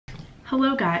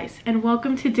Hello guys, and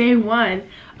welcome to day 1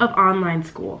 of online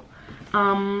school.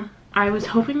 I was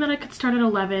hoping that I could start at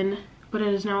 11, but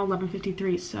it is now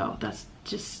 11:53, so that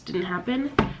just didn't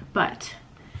happen. But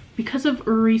because of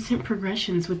recent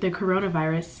progressions with the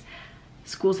coronavirus,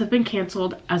 schools have been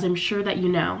canceled, as I'm sure that you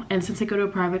know. And since I go to a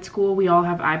private school, we all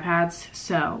have iPads,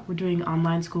 so we're doing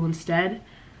online school instead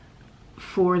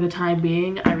for the time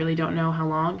being. I really don't know how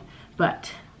long,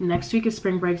 but next week is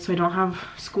spring break, so I don't have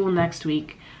school next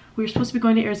week. We were supposed to be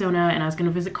going to Arizona, and I was going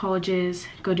to visit colleges,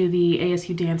 go to the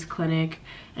ASU dance clinic,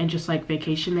 and just like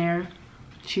vacation there.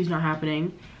 She's not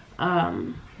happening.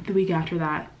 The week after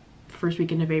that, first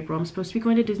weekend of April, I'm supposed to be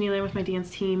going to Disneyland with my dance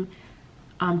team.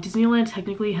 Disneyland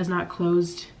technically has not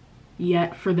closed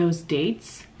yet for those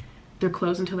dates. They're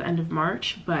closed until the end of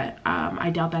March, but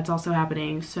I doubt that's also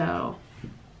happening, so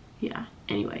yeah.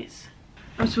 Anyways,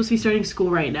 I'm supposed to be starting school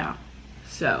right now,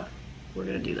 so we're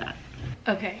gonna do that.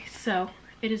 Okay, so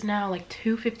it is now like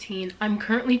 2:15. I'm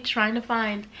currently trying to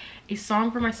find a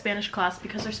song for my Spanish class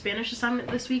because our Spanish assignment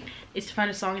this week is to find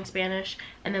a song in Spanish,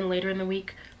 and then later in the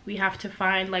week we have to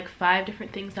find like 5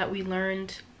 different things that we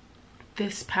learned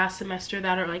this past semester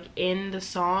that are like in the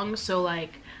song. So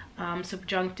like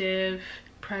subjunctive,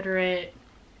 preterite,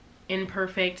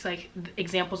 imperfect, like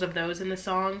examples of those in the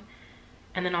song,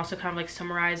 and then also kind of like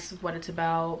summarize what it's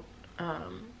about,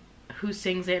 who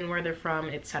sings it and where they're from,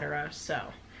 etc.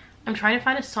 So I'm trying to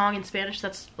find a song in Spanish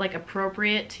that's like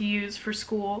appropriate to use for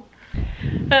school.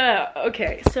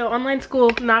 Okay, so online school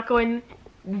not going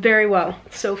very well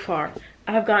so far.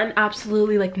 I've gotten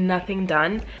absolutely like nothing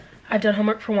done. I've done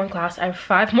homework for 1 class. I have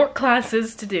 5 more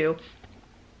classes to do,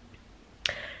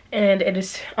 and it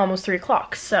is almost 3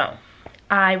 o'clock. So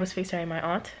I was FaceTiming my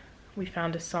aunt. We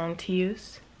found a song to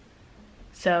use.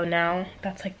 So now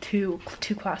that's like two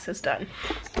classes done.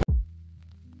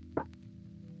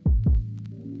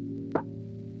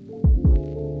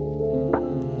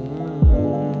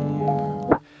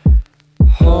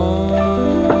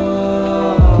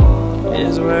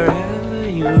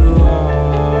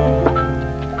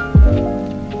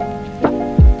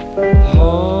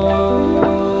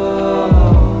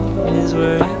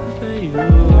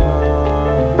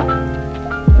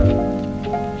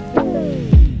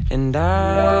 And I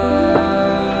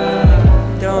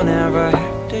don't ever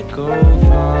have to go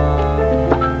far,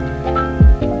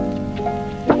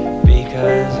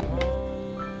 because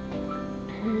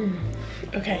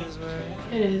okay,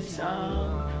 it is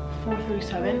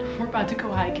 4:37. We're about to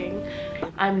go hiking.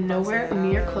 I'm nowhere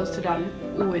near close to done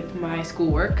with my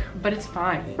schoolwork, but it's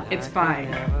fine. It's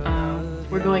fine.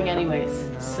 We're going anyways,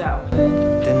 so.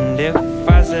 then if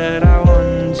I said I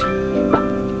want you,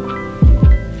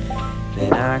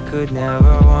 then I could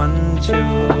never want you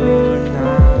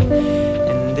now.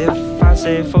 And if I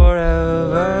say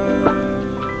forever,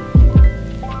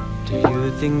 do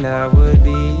you think that would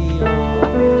be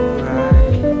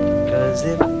alright? Cause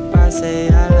if I say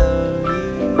I love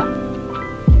you,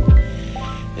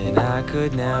 then I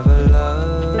could never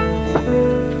love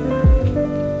you.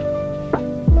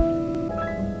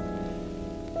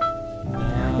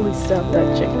 We stuffed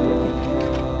that chicken.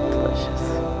 Delicious.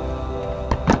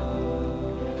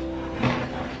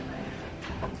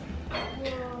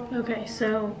 Okay,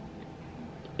 so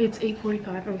it's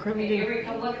 8:45. I'm currently doing. Avery,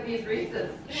 come look at these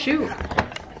Reese's. Shoot,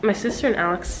 my sister and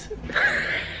Alex.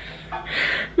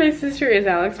 My sister is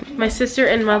Alex. My sister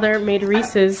and mother made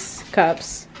Reese's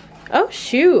cups. Oh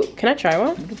shoot! Can I try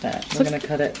one? Look at that. We're gonna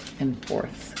cut it in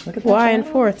fourths. Look at that. Why in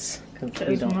fourths?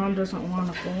 Because Mom doesn't want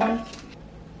a four.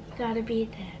 Gotta be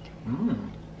that.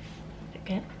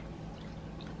 Okay.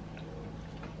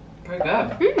 Pretty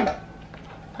good.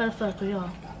 Perfect, yeah.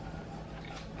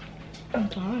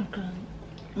 It's all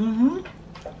good.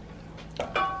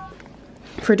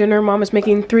 For dinner, Mom is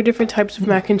making 3 different types of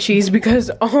mac and cheese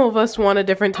because all of us want a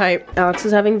different type. Alex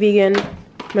is having vegan.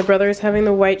 My brother is having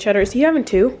the white cheddar. Is he having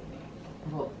 2?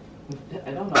 Well,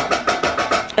 I don't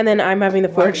know. And then I'm having the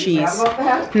 4 cheese. About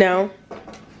that? No,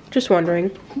 just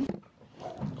wondering.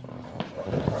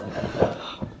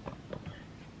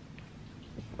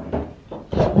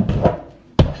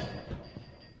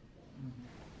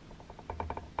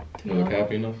 Do you look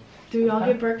happy enough? Do we all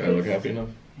get Do I look birthdays? happy enough?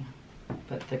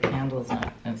 But the candle's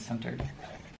not centered.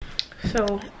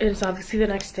 So it is obviously the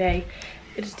next day.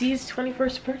 It's Dee's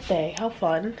 21st birthday. How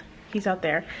fun. He's out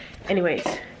there. Anyways,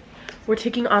 we're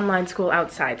taking online school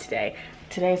outside today.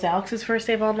 Today's Alex's first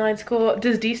day of online school.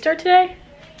 Does Dee start today?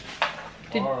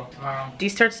 Tomorrow. Dee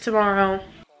starts tomorrow.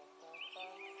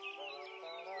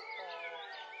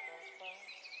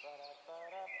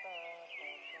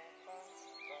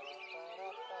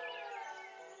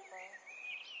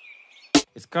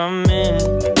 It's coming,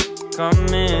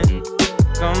 coming.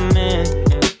 come in,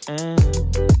 come in,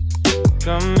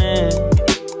 come in,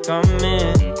 come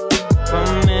in,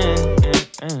 come in,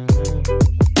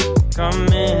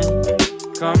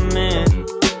 come in,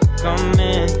 come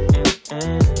in,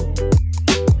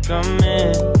 come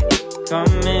in,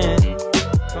 come in.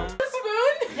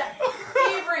 Spoon? Yeah.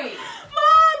 Avery!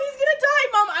 Mom, he's gonna die.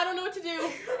 Mom, I don't know what to do.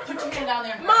 Put your hand down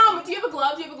there. Mom, do you have a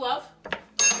glove? Do you have a glove?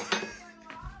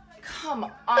 Come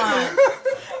on. I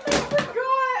forgot.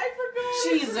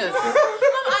 Jesus. Mom,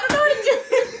 I don't know how to do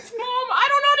this. Mom, I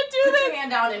don't know how to do Put this. your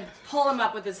hand down and pull him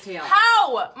up with his tail.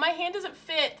 How? My hand doesn't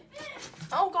fit.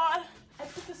 Oh God. I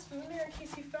put the spoon there in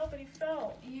case he fell, but he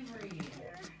fell. Avery.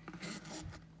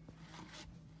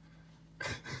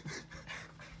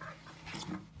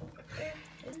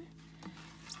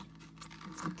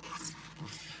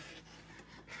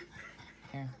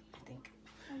 Here, I think.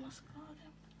 I almost got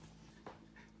him.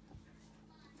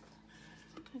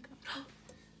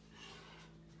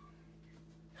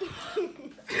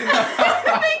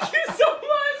 Thank you so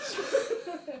much.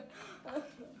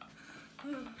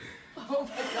 Oh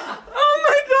my god. Oh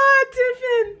my God,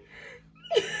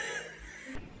 Tiffin.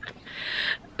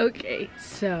 Okay,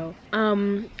 so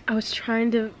I was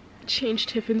trying to change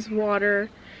Tiffin's water,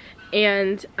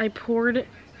 and I poured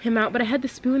him out, but I had the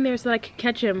spoon there so that I could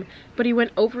catch him, but he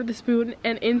went over the spoon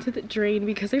and into the drain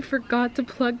because I forgot to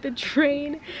plug the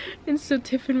drain. And so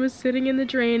Tiffin was sitting in the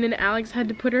drain, and Alex had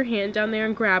to put her hand down there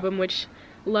and grab him, which,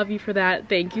 love you for that,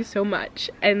 thank you so much.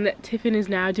 And Tiffin is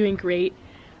now doing great.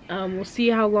 We'll see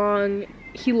how long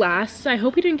he lasts. I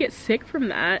hope he didn't get sick from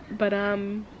that, but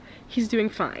he's doing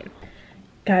fine.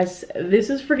 Guys, this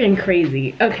is freaking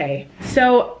crazy. Okay,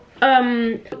 so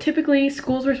typically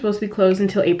schools were supposed to be closed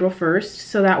until April 1st,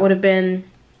 so that would have been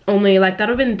only like, that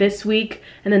would have been this week,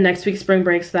 and then next week spring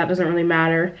break, so that doesn't really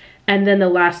matter, and then the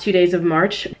last 2 days of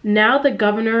March. Now the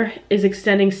governor is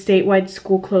extending statewide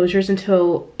school closures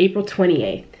until April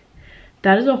 28th.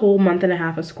 That is a whole month and a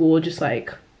half of school just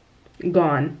like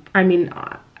gone. I mean,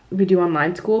 we do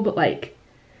online school, but like,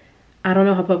 I don't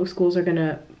know how public schools are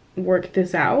gonna work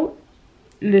this out.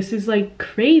 This is like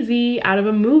crazy, out of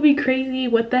a movie crazy,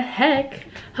 what the heck?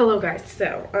 Hello guys,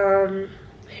 so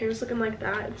hair's looking like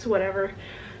that, it's whatever.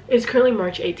 It's currently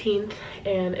March 18th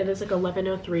and it is like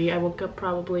 11:03. I woke up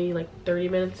probably like 30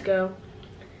 minutes ago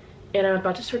and I'm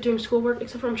about to start doing schoolwork,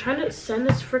 except for I'm trying to send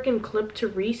this freaking clip to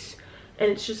Reese and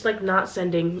it's just like not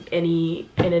sending in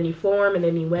any form in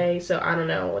any way, so I don't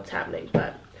know what's happening.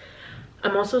 But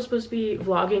I'm also supposed to be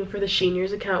vlogging for the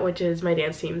Sheeners account, which is my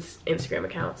dance team's Instagram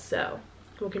account, so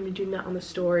we're gonna be doing that on the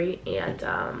story. And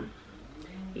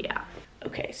yeah,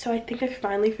 okay, so I think I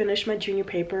finally finished my junior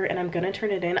paper and I'm gonna turn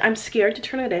it in. I'm scared to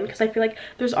turn it in because I feel like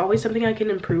there's always something I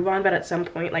can improve on, but at some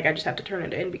point like I just have to turn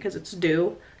it in because it's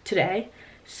due today.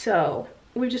 So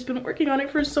we've just been working on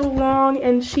it for so long,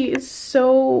 and she is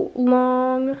so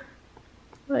long,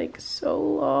 like so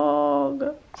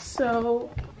long, so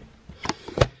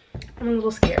I'm a little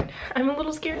scared. I'm a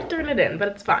little scared to turn it in, but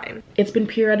it's fine. It's been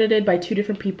peer edited by 2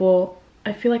 different people.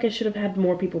 I feel like I should have had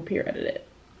more people peer edit it.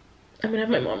 I'm gonna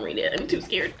have my mom read it. I'm too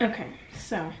scared. Okay,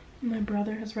 so my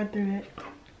brother has read through it,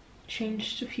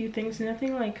 changed a few things,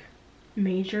 nothing like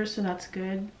major, so that's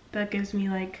good. That gives me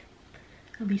like,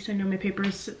 at least I know my paper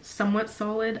is somewhat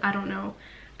solid. I don't know,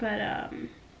 but I'm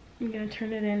gonna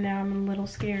turn it in now. I'm a little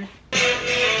scared.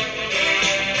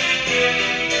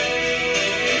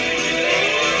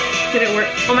 Did it work?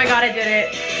 Oh my god, I did it.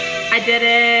 I did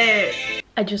it.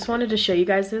 I just wanted to show you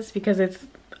guys this because it's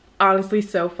honestly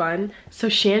so fun. So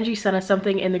Shanji sent us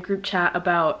something in the group chat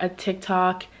about a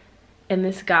TikTok, and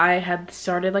this guy had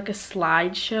started like a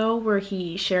slideshow where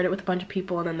he shared it with a bunch of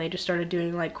people, and then they just started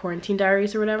doing like quarantine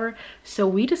diaries or whatever. So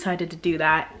we decided to do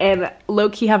that, and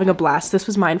low-key having a blast. This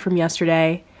was mine from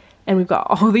yesterday, and we've got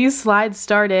all these slides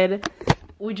started.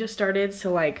 We just started,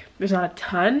 so like there's not a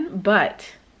ton,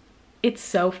 but it's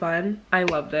so fun. I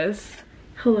love this.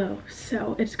 Hello,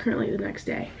 so it's currently the next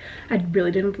day. I really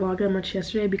didn't vlog that much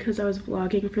yesterday because I was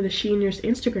vlogging for the Sheeners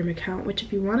Instagram account, which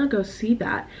if you want to go see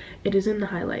that, it is in the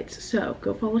highlights. So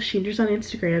go follow Sheeners on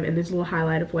Instagram, and there's a little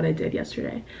highlight of what I did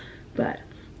yesterday. But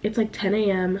it's like 10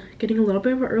 a.m, getting a little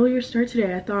bit of an earlier start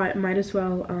today. I thought I might as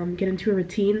well get into a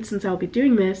routine since I'll be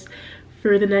doing this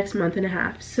for the next month and a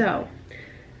half. So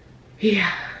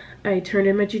yeah, I turned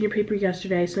in my junior paper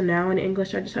yesterday, so now in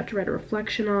English I just have to write a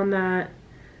reflection on that.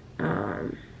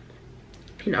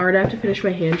 In art I have to finish my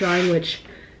hand drawing, which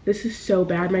this is so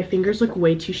bad. My fingers look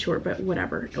way too short, but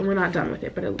whatever. And we're not done with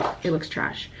it, but it looks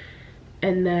trash.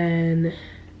 And then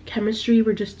chemistry,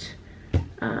 we're just,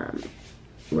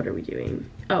 what are we doing?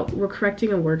 Oh, we're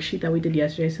correcting a worksheet that we did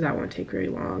yesterday, so that won't take very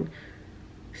long.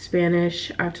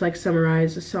 Spanish, I have to like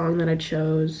summarize the song that I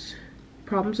chose.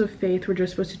 Problems of Faith, we're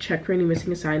just supposed to check for any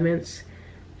missing assignments.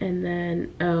 And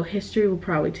then, oh, history will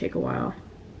probably take a while,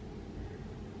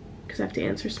 because I have to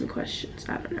answer some questions.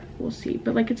 I don't know, we'll see.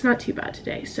 But like, it's not too bad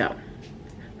today, so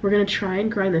we're gonna try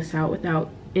and grind this out without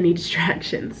any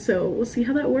distractions. So we'll see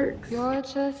how that works. You're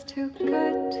just too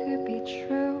good to be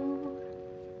true.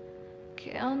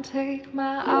 Can't take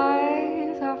my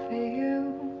eyes off of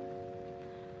you.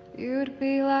 You'd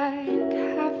be like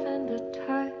heaven to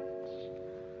touch.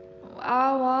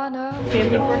 I wanna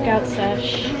Favorite workout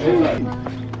sesh. as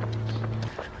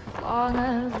long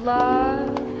as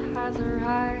love has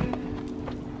arrived.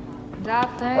 And I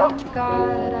thank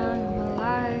God I'm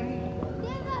alive.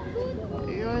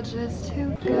 You're just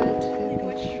too good to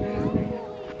be true.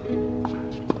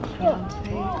 Can't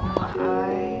take my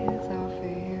eyes off of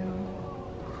you.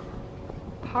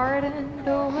 Pardon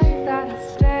the way that I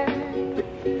stare.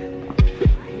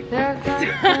 There's nothing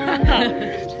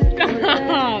else to do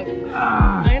there.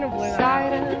 I'm gonna blow that.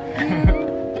 Sight of you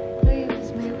leaves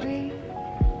me weak.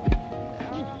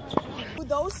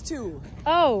 Those two.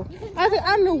 Oh, I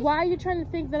don't know why you're trying to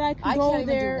think that I could I go can't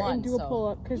even there do one, and do a so. pull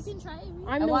up because I'm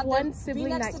I the want one them to be sibling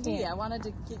next that to me. I can't. wanted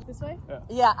to keep This way?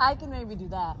 Yeah, I can maybe do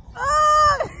that.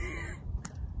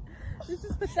 This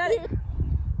is pathetic.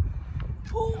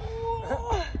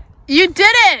 You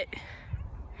did it!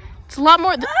 It's a lot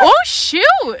more than, oh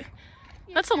shoot!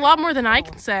 That's a lot more than I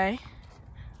can say.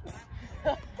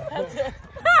 That's it.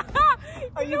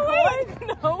 Are you going?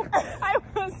 No, I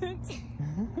wasn't.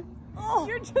 Oh.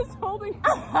 You're just holding.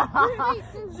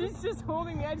 She's just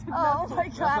holding the edge of Oh my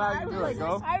god. I was like,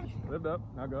 Go. Lift up.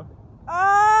 Now go.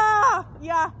 Ah,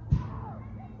 yeah.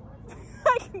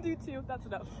 I can do two. That's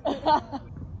enough. I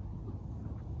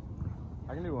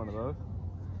can do one of those.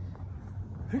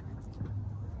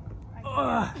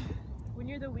 When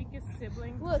you're the weakest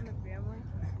sibling in the family.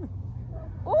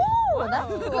 ooh,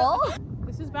 that's cool.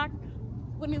 This is back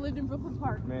when we lived in Brooklyn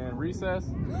Park. Man, recess.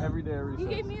 Every day at recess. You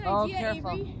gave me an Oh, idea, careful.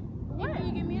 Avery. What?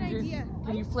 You gave me an idea.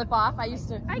 Can you flip off? I used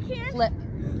to I can't. flip.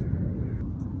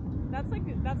 That's the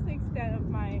extent of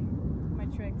my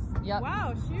tricks. Yep.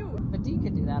 Wow, shoot. But D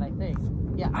could do that, I think.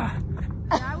 Yeah.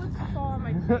 I would fall on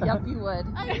my feet. Yep, you would.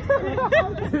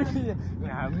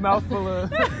 Yeah, mouthful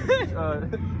of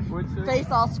wood chips. Face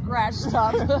all scratched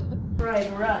up.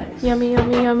 Fried rice. Yummy,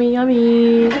 yummy, yummy,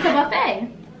 yummy. It's a buffet.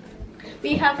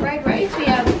 We have fried rice, we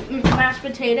have mashed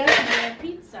potatoes, and we have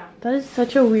pizza. That is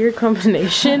such a weird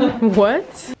combination.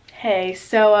 What? Hey,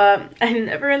 so I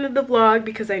never ended the vlog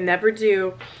because I never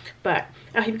do, but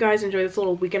I hope you guys enjoy this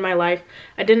little week in my life.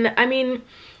 I didn't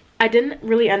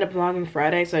really end up vlogging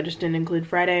Friday, so I just didn't include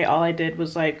Friday. All I did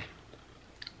was like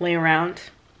lay around,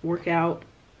 work out,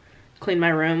 clean my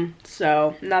room,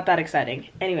 so not that exciting.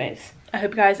 Anyways, I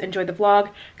hope you guys enjoyed the vlog.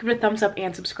 Give it a thumbs up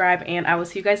and subscribe, and I will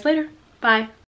see you guys later. Bye.